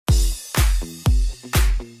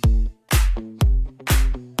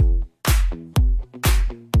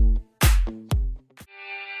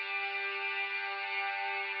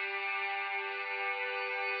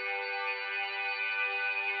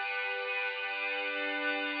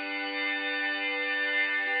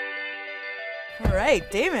All right,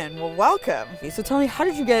 Damon, well, welcome. So tell me, how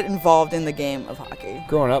did you get involved in the game of hockey?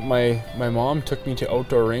 Growing up, my mom took me to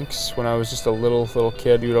outdoor rinks when I was just a little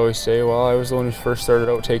kid. We would always say, well, I was the one who first started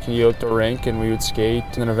out taking you outdoor rink, and we would skate,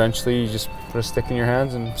 and then eventually you just put a stick in your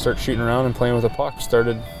hands and start shooting around and playing with a puck.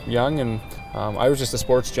 Started young, and I was just a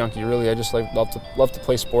sports junkie, really. I just loved to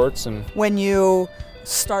play sports. And when you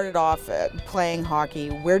started off playing hockey,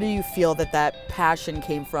 where do you feel that passion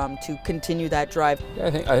came from to continue that drive? Yeah,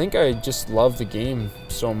 I think I just loved the game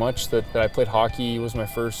so much that I played hockey was my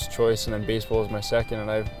first choice, and then baseball was my second. And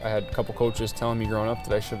I had a couple coaches telling me growing up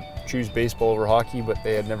that I should choose baseball over hockey, but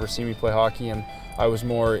they had never seen me play hockey, and I was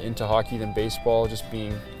more into hockey than baseball, just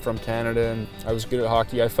being from Canada, and I was good at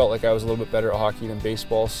hockey. I felt like I was a little bit better at hockey than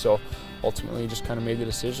baseball, so ultimately just kind of made the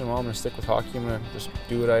decision, well, I'm going to stick with hockey. I'm going to just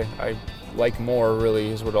do what I like more, really,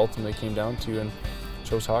 is what ultimately came down to, and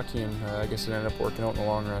chose hockey, and I guess it ended up working out in the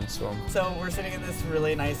long run. So we're sitting in this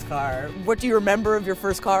really nice car. What do you remember of your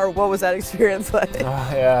first car? What was that experience like?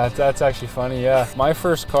 Yeah, that's actually funny, yeah. My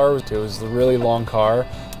first car was a really long car,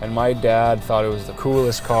 and my dad thought it was the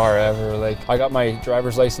coolest car ever. Like, I got my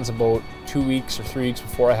driver's license about 2 weeks or 3 weeks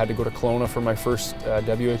before I had to go to Kelowna for my first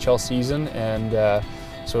WHL season, and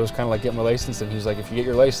so it was kind of like getting my license, and he was like, if you get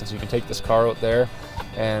your license, you can take this car out there.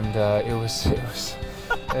 And it was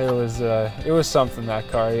something, that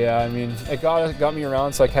car. Yeah, I mean, it got me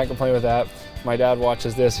around, so I can't complain with that. If my dad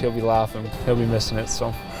watches this, he'll be laughing. He'll be missing it.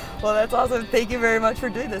 So. Well, that's awesome. Thank you very much for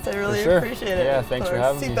doing this. I really appreciate it. Yeah, thanks for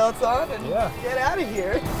having me. Seatbelts on and get out of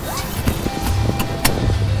here.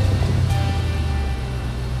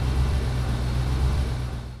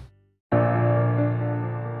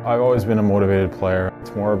 I've always been a motivated player.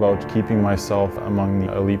 It's more about keeping myself among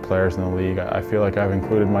the elite players in the league. I feel like I've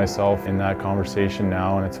included myself in that conversation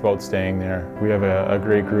now, and it's about staying there. We have a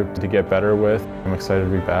great group to get better with. I'm excited to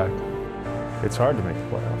be back. It's hard to make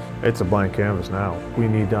the playoffs. It's a blank canvas now. We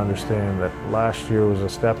need to understand that last year was a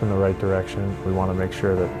step in the right direction. We want to make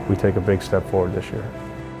sure that we take a big step forward this year.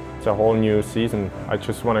 It's a whole new season. I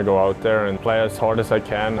just want to go out there and play as hard as I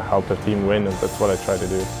can, help the team win, and that's what I try to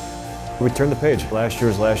do. We turned the page. Last year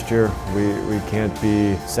was last year. We can't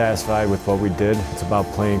be satisfied with what we did. It's about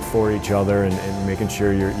playing for each other and making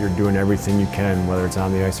sure you're doing everything you can, whether it's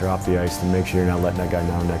on the ice or off the ice, to make sure you're not letting that guy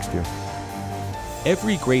down next year.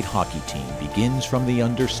 Every great hockey team begins from the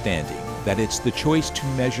understanding that it's the choice to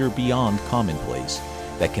measure beyond commonplace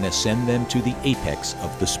that can ascend them to the apex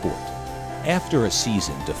of the sport. After a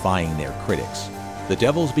season defying their critics, the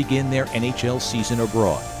Devils begin their NHL season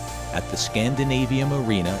abroad at the Scandinavium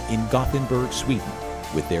Arena in Gothenburg, Sweden,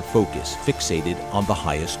 with their focus fixated on the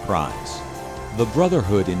highest prize. The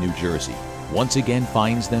Brotherhood in New Jersey once again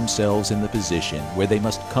finds themselves in the position where they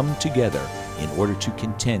must come together in order to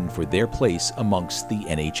contend for their place amongst the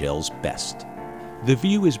NHL's best. The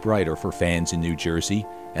view is brighter for fans in New Jersey,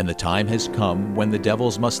 and the time has come when the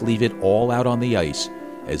Devils must leave it all out on the ice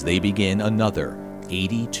as they begin another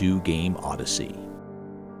 82-game odyssey.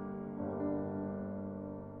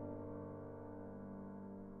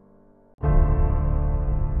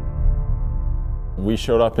 We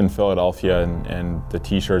showed up in Philadelphia, and the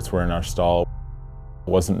t-shirts were in our stall. It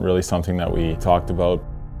wasn't really something that we talked about.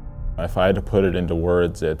 If I had to put it into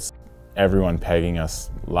words, it's everyone pegging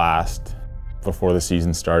us last before the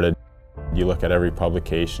season started. You look at every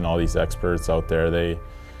publication, all these experts out there, they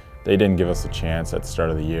didn't give us a chance at the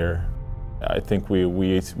start of the year. I think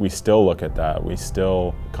we still look at that. We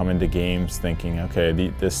still come into games thinking, okay,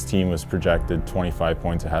 this team was projected 25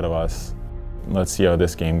 points ahead of us. Let's see how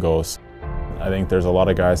this game goes. I think there's a lot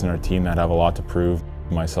of guys in our team that have a lot to prove,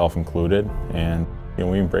 myself included, and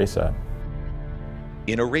we embrace that.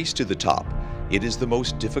 In a race to the top, it is the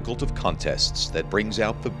most difficult of contests that brings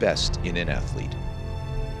out the best in an athlete.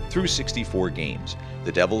 Through 64 games,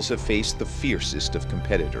 the Devils have faced the fiercest of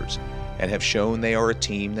competitors and have shown they are a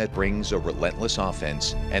team that brings a relentless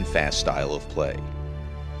offense and fast style of play.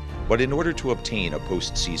 But in order to obtain a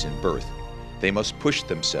postseason berth, they must push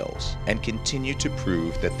themselves and continue to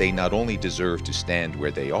prove that they not only deserve to stand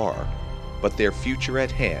where they are, but their future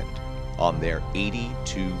at hand on their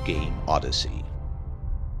 82-game odyssey.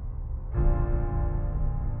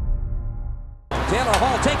 Taylor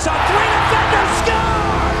Hall takes on 3 defenders,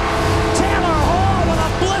 score! Taylor Hall with a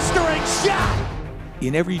blistering shot!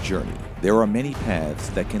 In every journey, there are many paths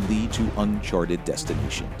that can lead to uncharted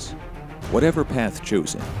destinations. Whatever path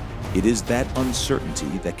chosen, it is that uncertainty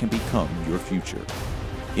that can become your future.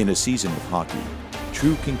 In a season of hockey,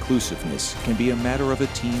 true conclusiveness can be a matter of a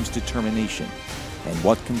team's determination and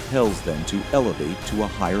what compels them to elevate to a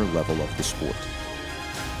higher level of the sport.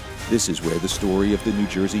 This is where the story of the New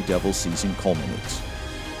Jersey Devils season culminates,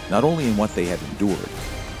 not only in what they have endured,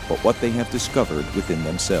 but what they have discovered within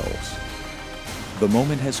themselves. The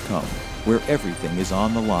moment has come where everything is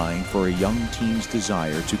on the line for a young team's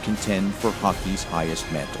desire to contend for hockey's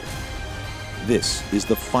highest mantle. This is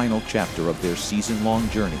the final chapter of their season-long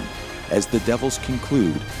journey as the Devils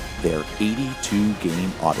conclude their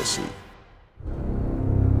 82-game odyssey.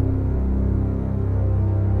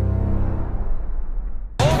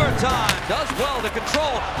 Overtime, does well to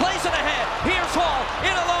control, plays it ahead, here's Hall,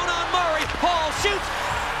 in alone on Murray, Hall shoots,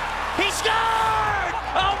 he scored!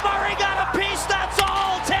 Oh, Murray got a piece, that's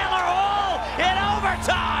all! Taylor Hall in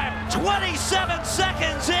overtime! 27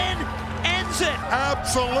 seconds in, ends it!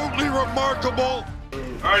 Absolutely remarkable!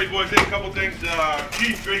 All right, boys, did a couple things.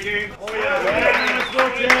 Keith, great game. Oh, yeah.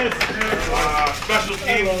 Special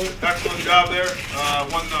teams, excellent job there.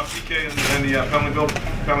 One PK and the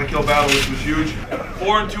penalty kill battle, which was huge.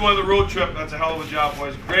 4-2 on the road trip. That's a hell of a job,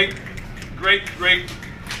 boys. Great,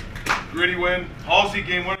 gritty win. Halsey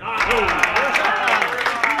game winner.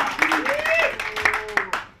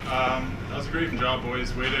 That was a great job,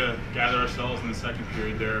 boys. Way to gather ourselves in the second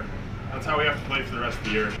period there. That's how we have to play for the rest of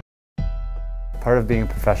the year. Part of being a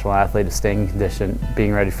professional athlete is staying in condition,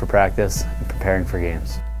 being ready for practice, and preparing for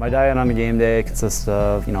games. My diet on a game day consists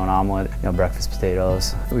of, an omelet, breakfast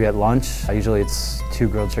potatoes. We get lunch. Usually it's 2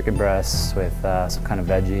 grilled chicken breasts with some kind of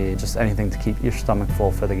veggie, just anything to keep your stomach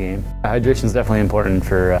full for the game. Hydration is definitely important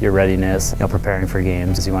for your readiness, preparing for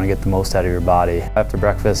games, because you want to get the most out of your body. After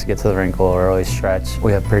breakfast, get to the rink or early stretch.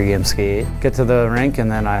 We have pregame skate, get to the rink, and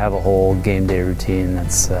then I have a whole game day routine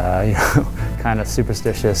that's, kind of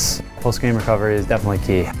superstitious. Post-game recovery is definitely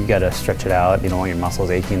key. You got to stretch it out. You don't want your muscles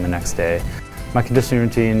aching the next day. My conditioning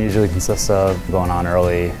routine usually consists of going on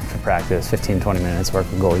early for practice, 15-20 minutes, work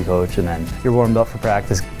with goalie coach, and then you're warmed up for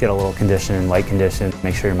practice, get a little condition, light condition,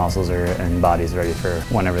 make sure your muscles and body's ready for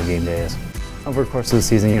whenever the game day is. Over the course of the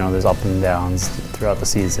season, there's ups and downs throughout the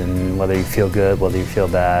season, whether you feel good, whether you feel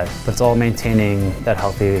bad, but it's all maintaining that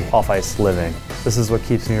healthy off-ice living. This is what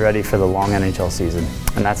keeps me ready for the long NHL season,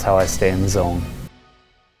 and that's how I stay in the zone.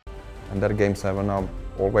 And that Game 7, I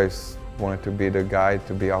always wanted to be the guy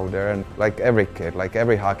to be out there, and like every kid, like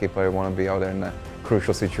every hockey player, want to be out there in the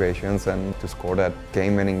crucial situations and to score that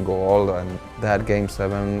game-winning goal. And that Game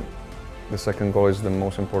 7, the second goal is the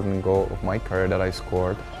most important goal of my career that I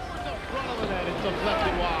scored.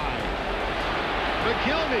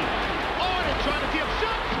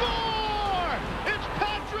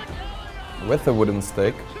 With a wooden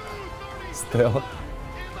stick, still.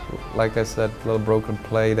 Like I said, a little broken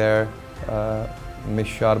play there, missed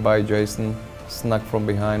shot by Jason, snuck from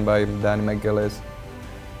behind by Danny McGillis,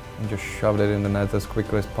 and just shoved it in the net as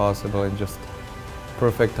quickly as possible, and just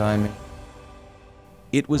perfect timing.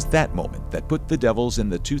 It was that moment that put the Devils in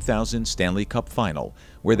the 2000 Stanley Cup Final,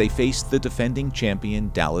 where they faced the defending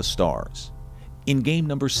champion Dallas Stars. In game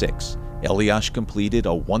number 6, Elias completed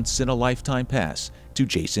a once-in-a-lifetime pass to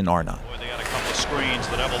Jason Arnott. They got a couple of screens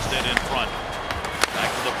the Devils did in front. Back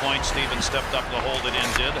to the point, Stevens stepped up to hold it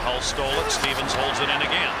in, Hull stole it, Stevens holds it in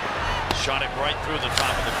again. Shot it right through the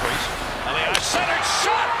top of the crease. Elias centered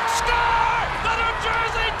shot, score! The New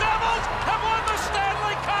Jersey Devils have won the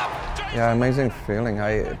Stanley Cup! Yeah, amazing feeling.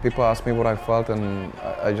 People ask me what I felt, and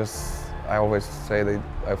I always say that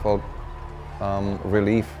I felt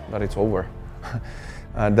relief that it's over.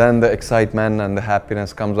 Then the excitement and the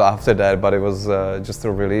happiness comes after that, but it was just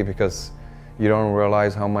a relief because you don't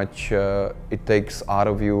realize how much it takes out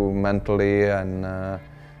of you mentally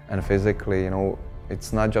and physically.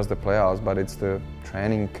 It's not just the playoffs, but it's the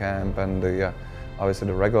training camp and the obviously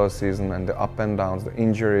the regular season and the up and downs, the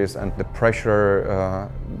injuries and the pressure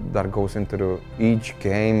that goes into each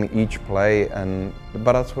game, each play.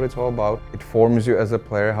 But that's what it's all about. It forms you as a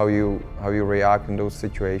player, how you react in those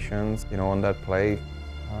situations. On that play,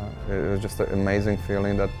 it was just an amazing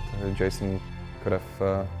feeling that Jason could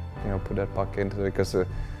have put that puck into it, because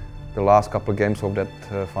the last couple of games of that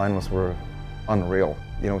finals were unreal.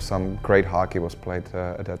 Some great hockey was played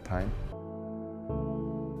at that time.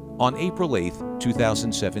 On April 8,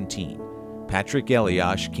 2017, Patrick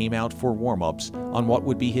Elias came out for warm-ups on what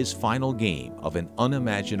would be his final game of an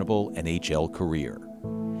unimaginable NHL career.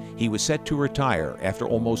 He was set to retire after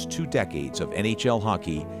almost 2 decades of NHL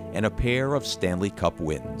hockey and a pair of Stanley Cup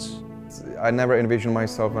wins. I never envisioned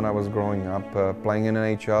myself when I was growing up playing in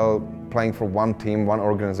NHL, playing for one team, one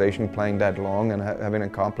organization, playing that long and having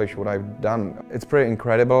accomplished what I've done. It's pretty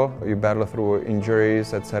incredible. You battle through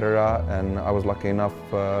injuries, etc. And I was lucky enough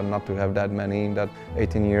not to have that many. In that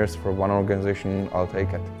 18 years for one organization, I'll take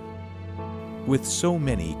it. With so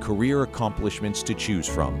many career accomplishments to choose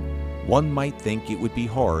from, one might think it would be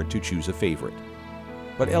hard to choose a favorite.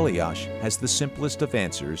 But Elias has the simplest of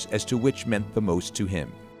answers as to which meant the most to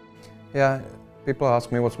him. Yeah, people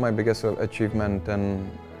ask me what's my biggest achievement,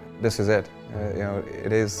 and this is it. You know,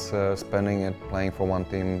 it is spending it playing for one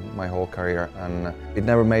team my whole career, and it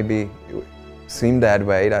never maybe seemed that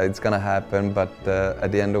way, that it's gonna happen, but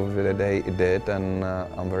at the end of the day it did, and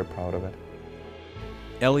I'm very proud of it.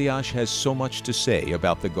 Elias has so much to say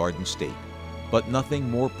about the Garden State, but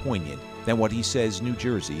nothing more poignant than what he says New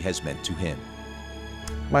Jersey has meant to him.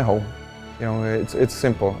 My home. You know, it's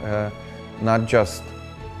simple. Not just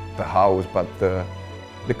the house, but the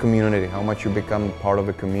community, how much you become part of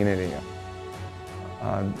the community.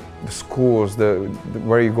 The schools,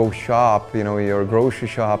 where you go shop, you know, your grocery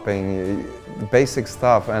shopping, the basic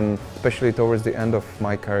stuff, and especially towards the end of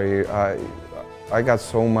my career, I got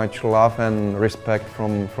so much love and respect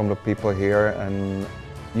from the people here, and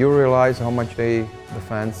you realize how much the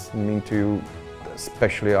fans mean to you,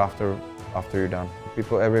 especially after you're done.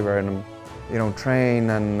 People everywhere, and you know, train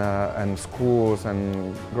and schools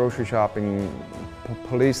and grocery shopping,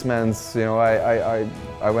 policemen. You know,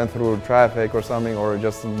 I went through traffic or something, or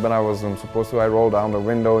just when I was supposed to, I rolled down the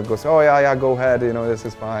window and goes, oh yeah, go ahead. You know, this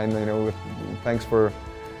is fine. You know, thanks for,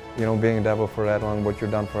 you know, being a devil for that long, what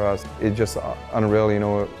you've done for us. It's just unreal, you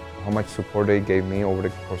know, how much support they gave me over the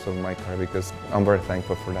course of my career, because I'm very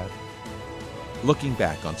thankful for that. Looking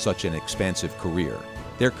back on such an expansive career,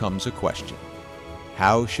 there comes a question.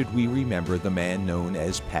 How should we remember the man known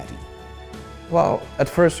as Patty? Well, at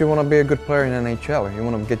first you want to be a good player in NHL. You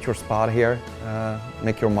want to get your spot here,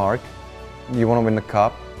 make your mark. You want to win the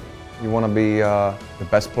cup. You want to be the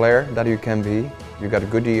best player that you can be. You got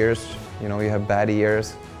good years, you know, you have bad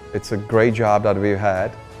years. It's a great job that we've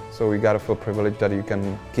had. So you got to feel privileged that you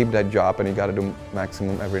can keep that job, and you got to do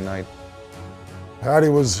maximum every night. Patty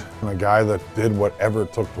was a guy that did whatever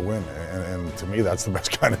it took to win, and to me that's the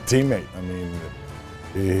best kind of teammate. I mean,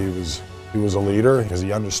 he was a leader because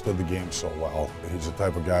he understood the game so well. He's the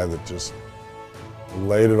type of guy that just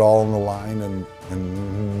laid it all on the line,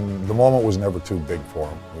 and the moment was never too big for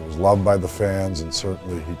him. He was loved by the fans, and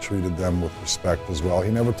certainly he treated them with respect as well.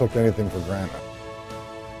 He never took anything for granted.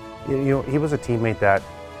 You know, he was a teammate that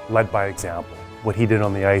led by example. What he did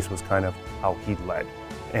on the ice was kind of how he led.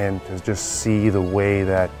 And to just see the way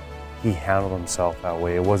that he handled himself that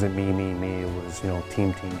way. It wasn't me, it was, you know,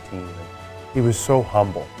 team. He was so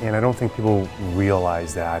humble, and I don't think people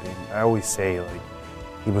realize that. And I always say, like,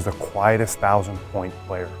 he was the quietest 1,000-point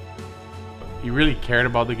player. He really cared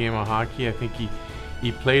about the game of hockey. I think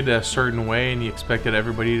he played a certain way, and he expected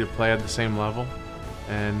everybody to play at the same level.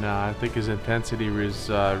 And I think his intensity was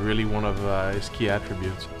really one of his key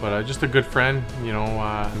attributes. But just a good friend, you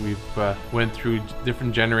know. We've went through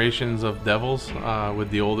different generations of Devils with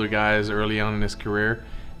the older guys early on in his career,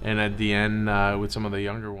 and at the end with some of the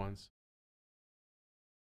younger ones.